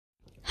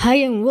Hi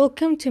and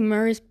welcome to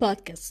Mary's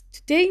podcast.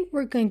 Today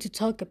we're going to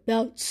talk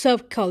about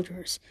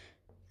subcultures.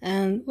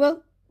 And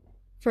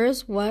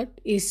first, what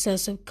is a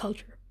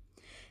subculture?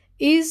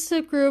 It's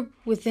a group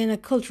within a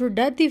culture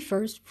that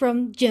differs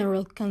from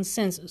general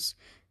consensus.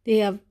 They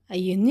have a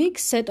unique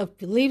set of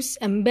beliefs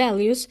and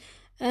values,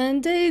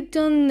 and they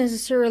don't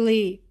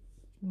necessarily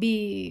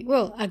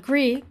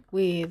agree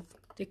with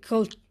the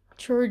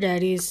culture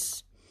that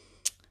is,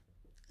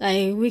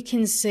 we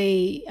can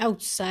say,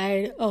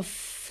 outside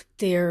of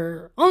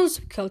their own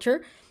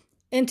subculture.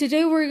 And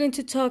today we're going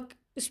to talk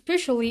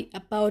especially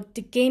about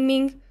the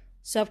gaming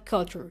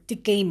subculture, the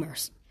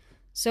gamers.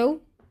 So,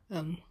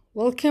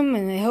 welcome,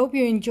 and I hope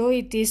you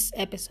enjoyed this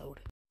episode.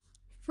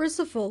 First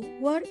of all,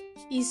 what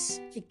is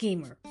a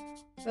gamer?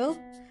 Well,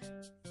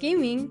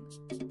 gaming,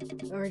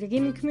 or the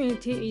gaming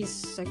community,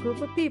 is a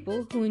group of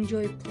people who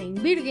enjoy playing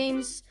video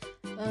games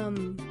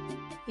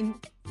in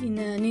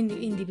an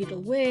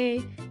individual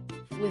way,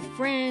 with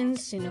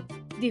friends,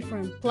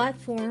 different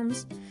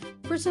platforms.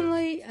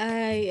 Personally,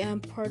 I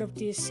am part of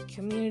this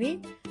community.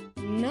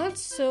 Not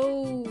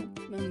so,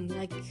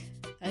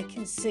 I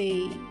can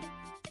say,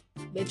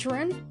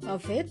 veteran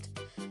of it.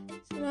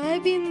 So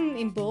I've been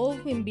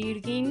involved in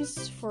video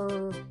games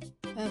for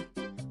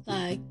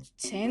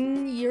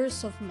 10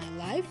 years of my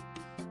life.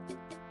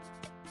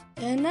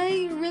 And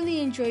I really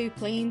enjoy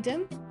playing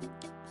them.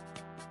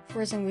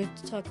 First, I'm going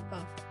to talk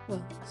about,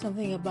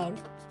 something about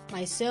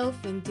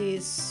myself in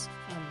this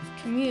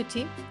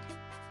community.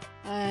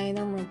 I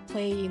normally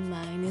play in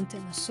my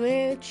Nintendo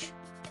Switch.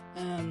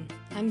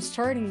 I'm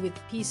starting with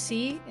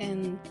PC,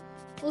 and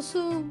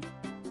also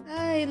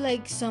I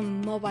like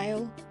some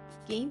mobile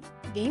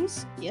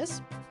games.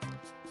 Yes,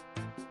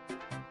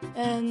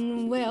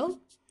 and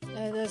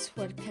that's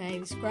what can I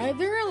describe.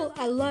 There are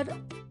a lot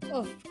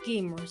of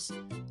gamers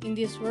in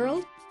this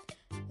world.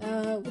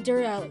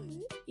 There are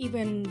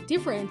even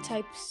different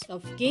types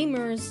of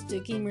gamers. The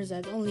gamers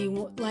that only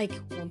like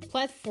one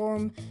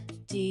platform.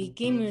 The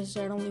gamers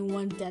are only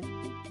one that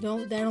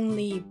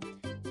only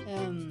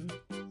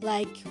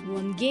like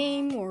one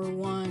game or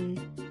one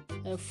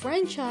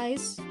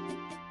franchise,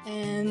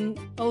 and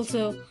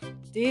also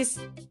this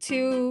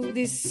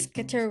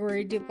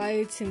category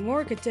divides in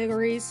more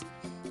categories.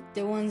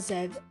 The ones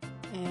that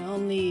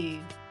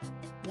only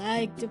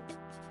like the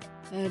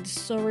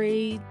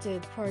story, the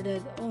part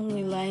that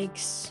only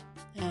likes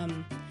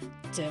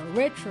the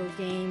retro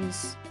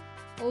games.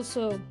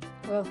 Also,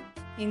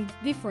 in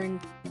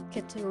different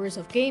categories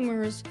of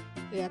gamers,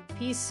 we have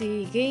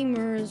PC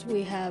gamers,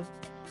 we have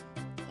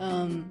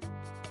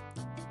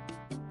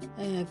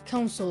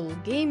console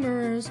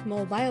gamers,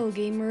 mobile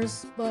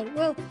gamers, but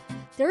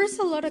there is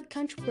a lot of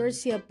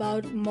controversy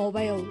about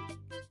mobile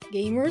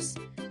gamers.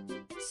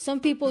 Some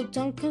people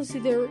don't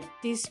consider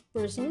these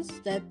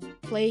persons that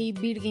play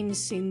video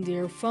games in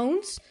their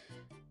phones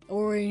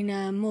or in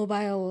a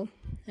mobile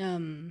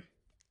in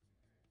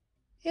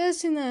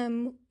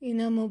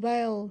a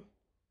mobile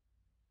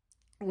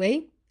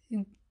way.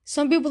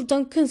 Some people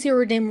don't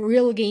consider them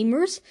real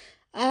gamers.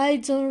 I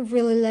don't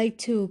really like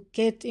to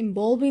get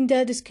involved in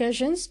that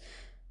discussions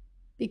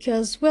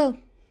because,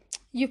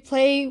 you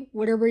play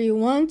whatever you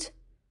want,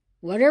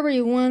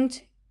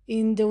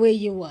 in the way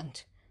you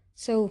want.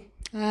 So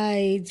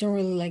I don't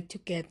really like to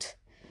get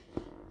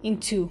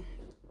into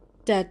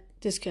that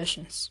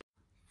discussions.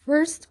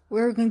 First,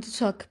 we're going to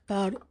talk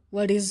about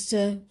what is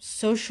the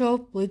social,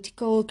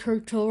 political,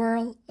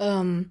 cultural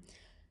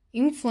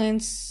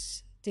influence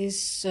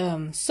this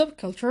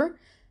subculture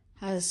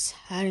has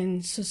had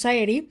in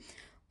society.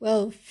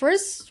 Well,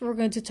 first, we're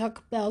going to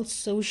talk about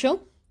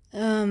social.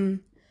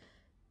 I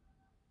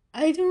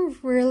don't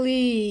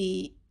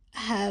really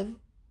have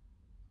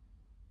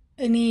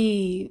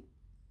any,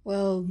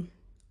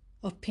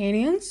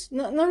 opinions.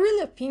 Not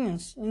really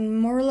opinions.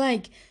 More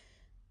like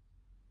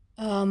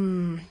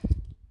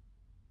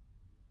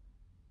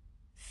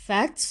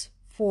facts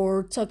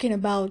for talking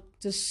about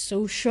the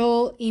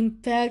social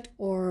impact,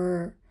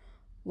 or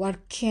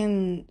what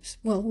can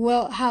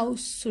how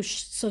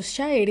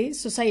society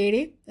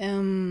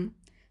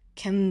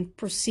can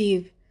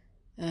perceive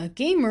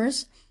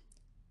gamers.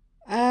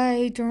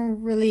 I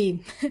don't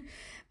really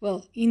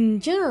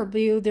in general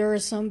view, there are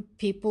some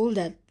people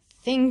that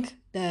think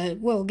that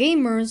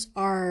gamers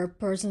are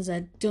persons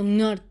that do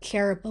not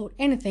care about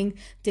anything.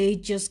 They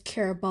just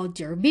care about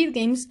their video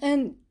games,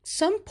 and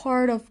some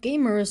part of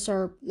gamers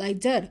are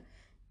like that,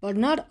 but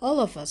not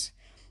all of us.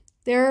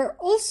 There are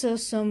also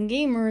some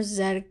gamers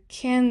that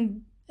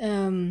can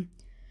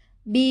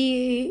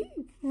be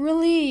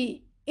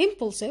really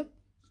impulsive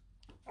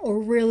or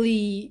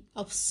really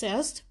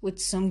obsessed with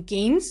some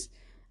games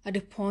at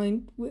the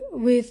point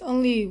with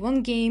only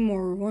one game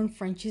or one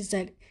franchise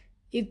that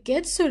it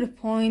gets to the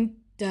point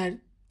that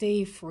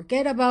they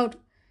forget about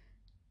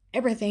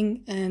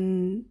everything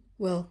and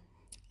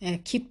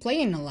keep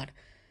playing a lot.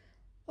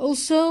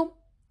 Also,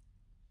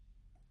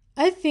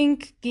 I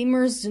think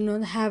gamers do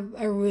not have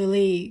a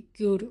really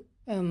good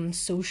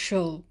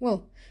social.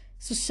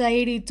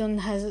 Society don't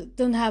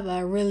have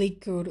a really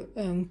good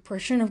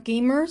impression of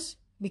gamers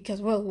because,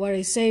 what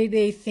I say,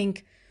 they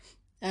think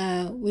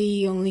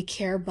we only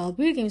care about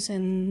video games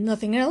and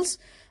nothing else.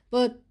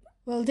 But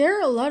well, there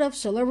are a lot of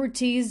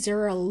celebrities, there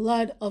are a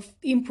lot of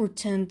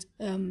important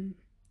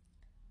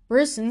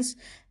persons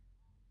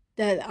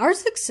that are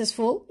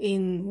successful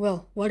in,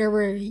 well,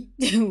 whatever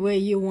way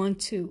you want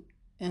to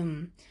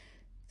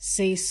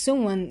say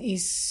someone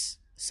is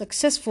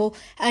successful.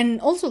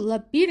 And also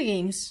love video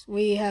games.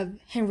 We have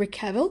Henry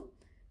Cavill.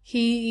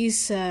 He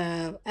is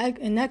an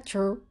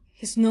actor.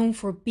 He's known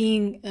for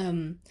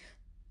being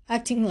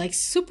acting like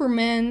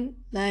Superman,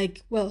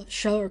 like, well,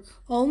 Sherlock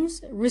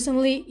Holmes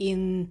recently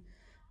in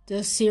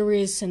the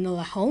series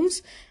Enola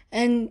Holmes,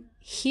 and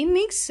he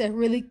makes a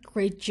really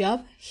great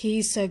job.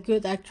 He's a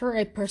good actor.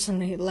 I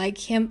personally like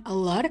him a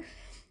lot.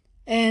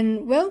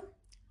 And well,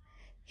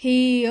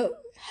 when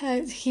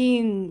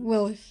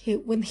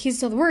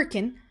he's not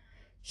working,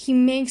 he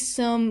makes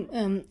some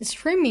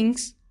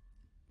streamings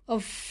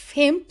of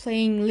him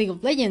playing League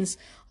of Legends.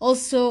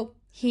 Also,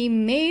 he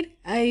made,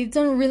 I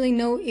don't really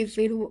know if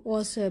it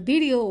was a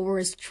video or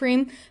a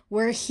stream,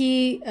 where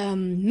he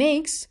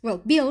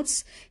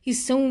builds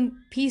his own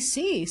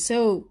PC.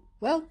 So,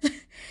 well,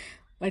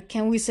 what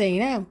can we say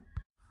now?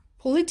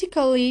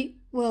 Politically,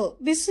 well,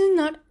 this is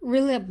not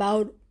really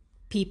about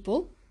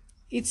people.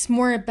 It's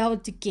more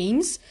about the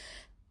games.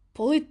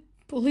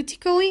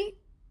 Politically,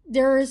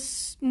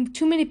 there's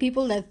too many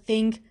people that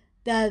think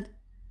that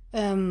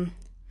video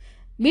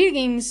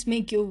games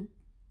make you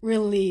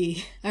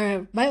really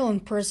a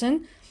violent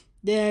person.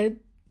 The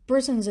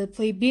persons that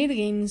play video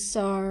games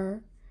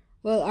are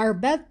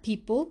bad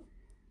people.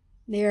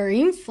 They are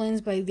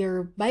influenced by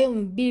their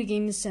violent video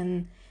games,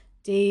 and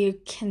they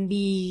can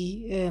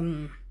be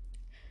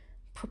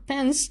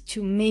propense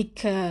to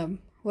make a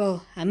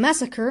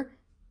massacre.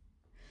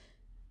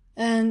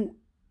 And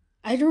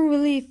I don't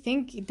really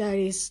think that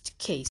is the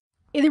case.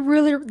 It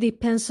really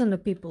depends on the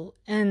people.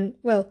 And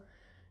well,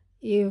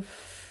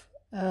 if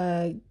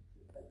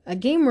a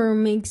gamer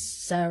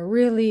makes a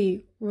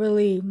really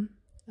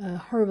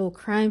horrible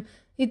crime,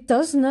 it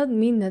does not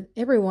mean that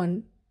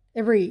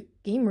every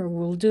gamer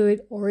will do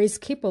it or is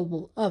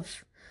capable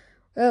of.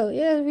 Well,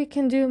 yeah, we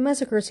can do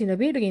massacres in a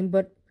video game,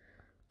 but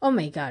oh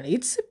my god,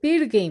 it's a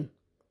video game.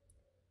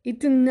 It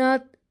do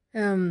not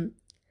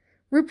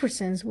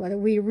represents what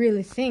we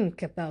really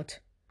think about.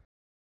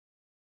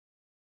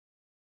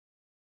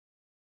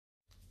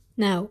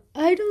 Now,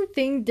 I don't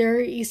think there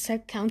is a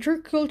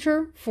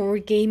counterculture for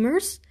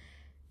gamers.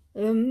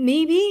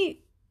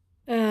 Maybe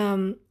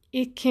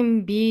it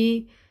can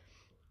be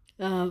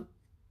the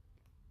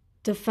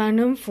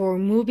fandom for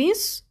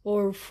movies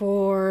or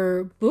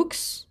for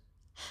books.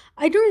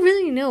 I don't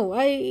really know.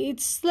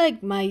 It's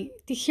like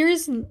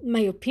here's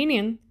my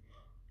opinion.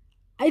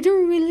 I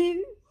don't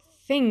really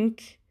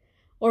think,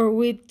 or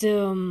with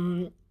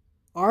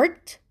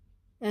art,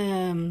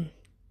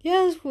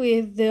 yes,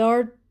 with the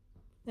art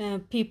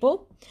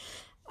people.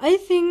 I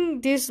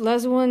think this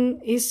last one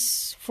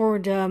is for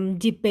the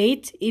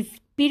debate if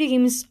video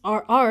games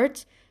are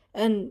art,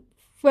 and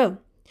well,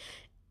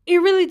 it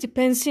really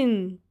depends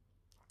in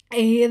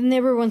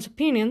everyone's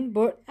opinion,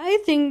 but I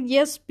think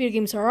yes, video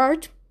games are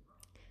art,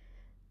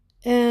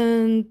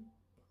 and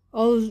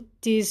all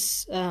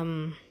these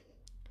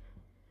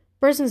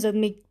persons that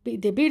make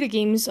the video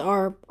games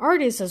are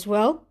artists as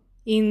well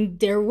in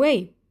their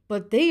way,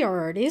 but they are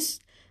artists.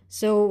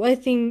 So I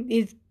think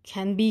it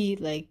can be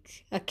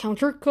like a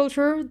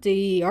counterculture,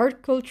 the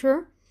art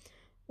culture,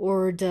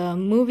 or the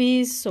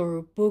movies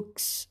or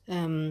books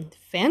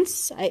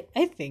fans.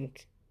 I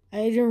think.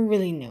 I don't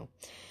really know.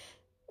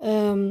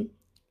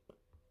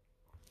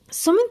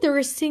 Some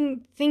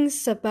interesting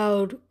things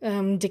about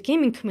the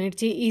gaming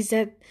community is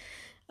that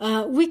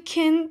we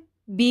can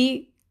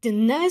be the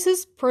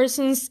nicest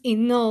persons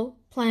in all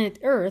planet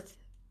Earth.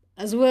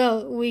 As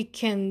well, we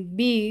can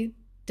be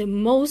the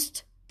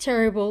most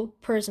terrible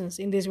persons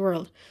in this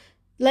world.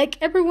 Like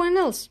everyone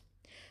else.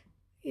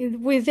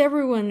 With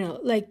everyone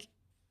else. Like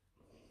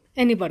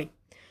anybody.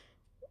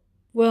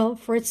 Well,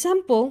 for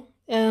example,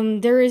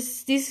 there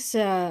is this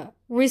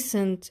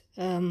recent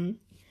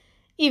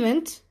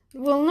event.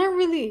 Well, not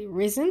really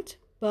recent,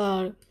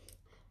 but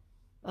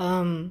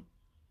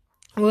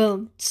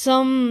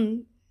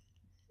some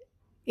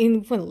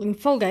in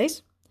Fall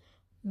Guys.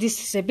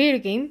 This is a video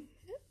game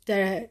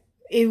that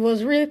it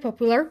was really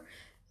popular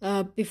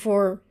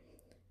before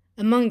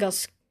Among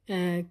Us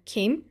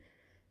came.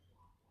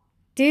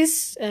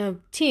 This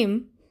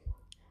team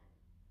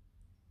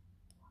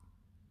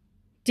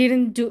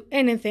didn't do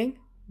anything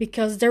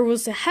because there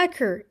was a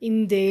hacker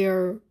in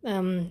their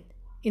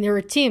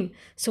team,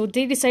 so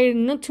they decided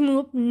not to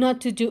move,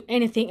 not to do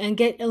anything, and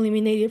get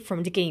eliminated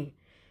from the game,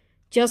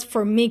 just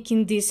for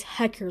making this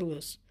hacker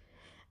loose.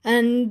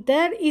 And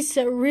that is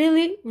a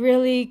really,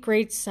 really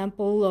great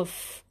sample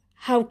of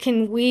how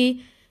can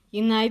we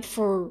unite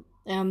for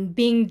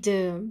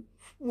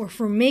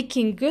for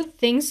making good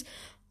things.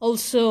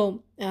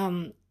 Also,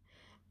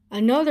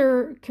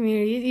 another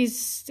community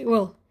is,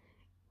 well,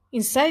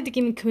 inside the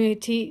gaming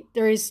community,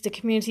 there is the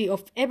community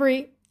of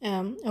every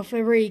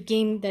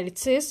game that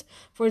exists.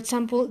 For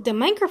example, the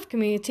Minecraft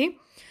community,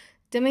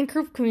 the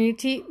Minecraft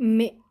community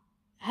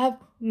have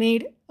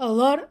made a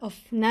lot of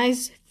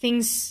nice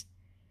things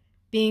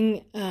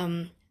being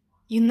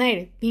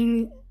united.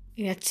 Being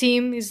in a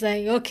team is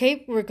like,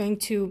 okay, we're going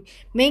to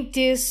make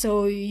this,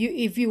 so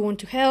if you want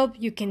to help,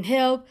 you can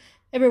help.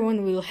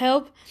 Everyone will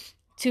help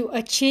to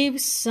achieve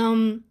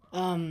some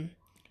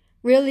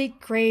really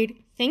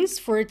great things.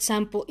 For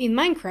example, in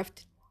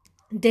Minecraft,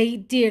 they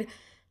did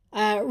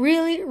a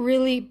really,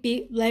 really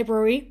big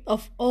library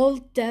of all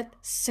that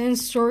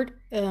censored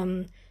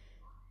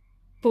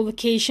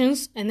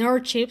publications and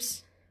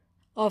archives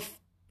of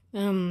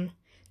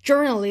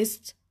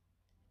journalists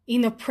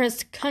in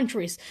oppressed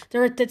countries.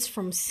 There are texts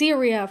from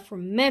Syria,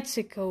 from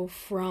Mexico,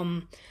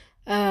 from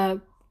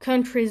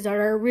countries that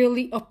are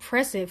really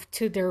oppressive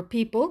to their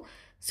people.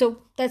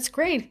 So that's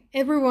great.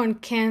 Everyone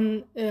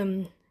can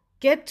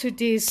get to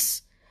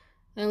this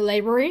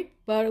library,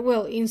 but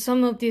well, in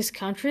some of these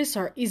countries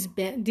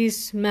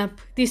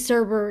this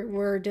server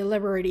where the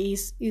library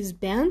is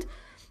banned.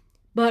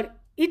 But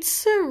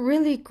it's a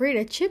really great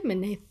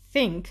achievement, I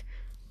think.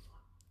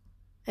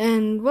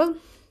 And well,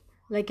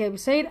 like I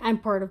said, I'm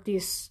part of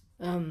this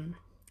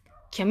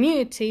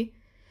community,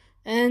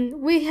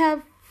 and we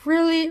have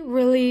really,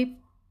 really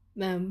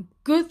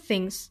good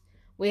things.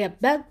 We have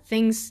bad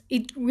things.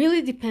 It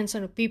really depends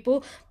on the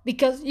people,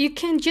 because you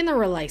can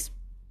generalize.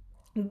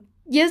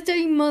 Yes,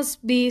 there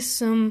must be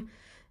some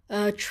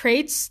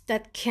traits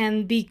that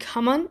can be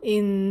common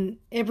in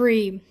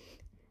every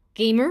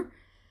gamer,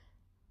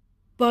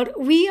 but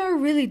we are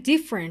really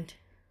different.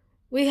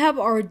 We have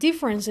our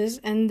differences,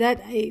 and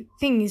that, I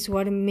think, is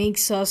what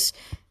makes us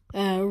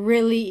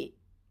really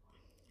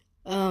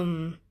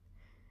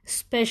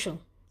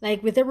special.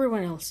 Like with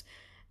everyone else,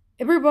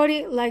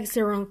 everybody likes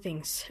their own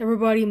things.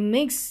 Everybody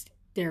makes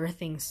their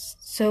things.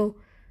 So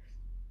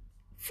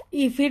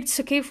if it's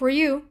okay for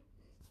you,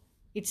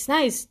 it's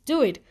nice,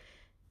 do it.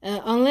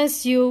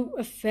 Unless you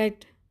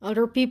affect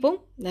other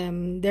people,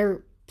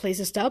 their place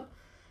to stop.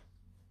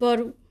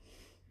 But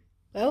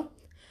well,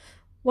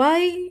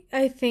 why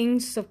I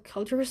think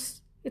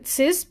subcultures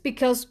exist?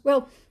 Because,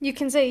 well, you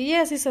can say,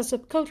 yes, it's a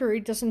subculture,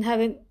 it doesn't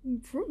have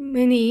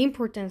many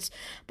importance.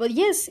 But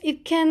yes,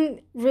 it can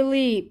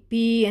really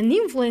be an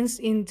influence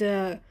in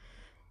the,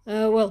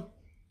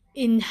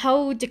 in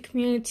how the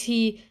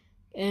community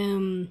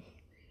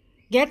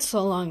gets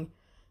along.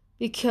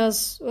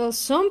 Because, well,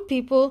 some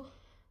people,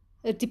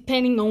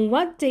 depending on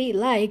what they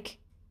like,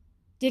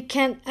 they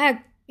can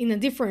act in a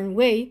different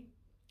way,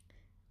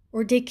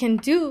 or they can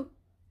do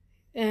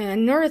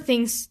other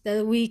things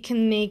that we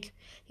can make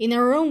in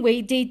our own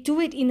way. They do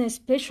it in a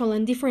special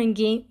and different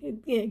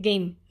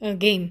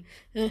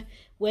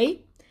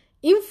way,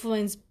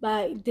 influenced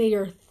by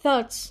their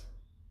thoughts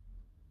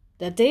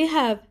that they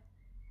have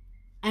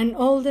and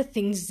all the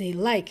things they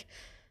like.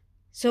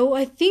 So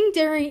I think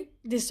the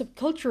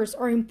subcultures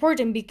are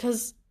important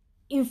because,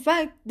 in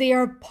fact, they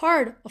are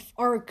part of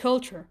our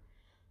culture,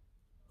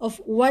 of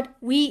what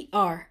we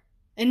are,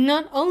 and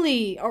not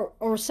only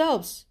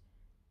ourselves,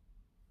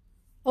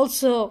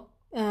 also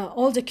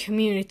all the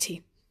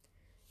community.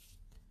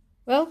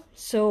 Well,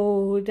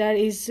 so that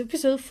is the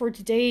episode for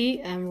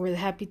today. I'm really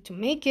happy to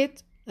make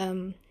it.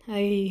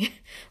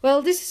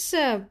 This is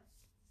a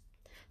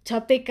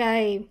topic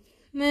I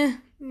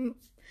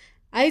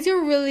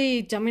don't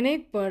really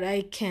dominate, but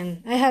I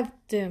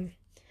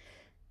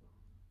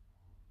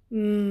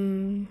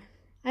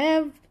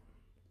have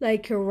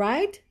like a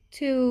right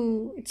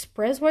to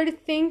express what I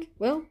think.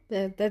 Well,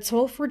 that's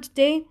all for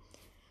today.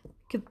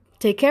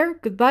 Take care,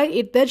 goodbye,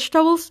 eat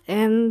vegetables,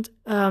 and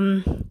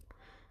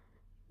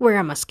wear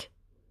a mask.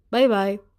 Bye bye.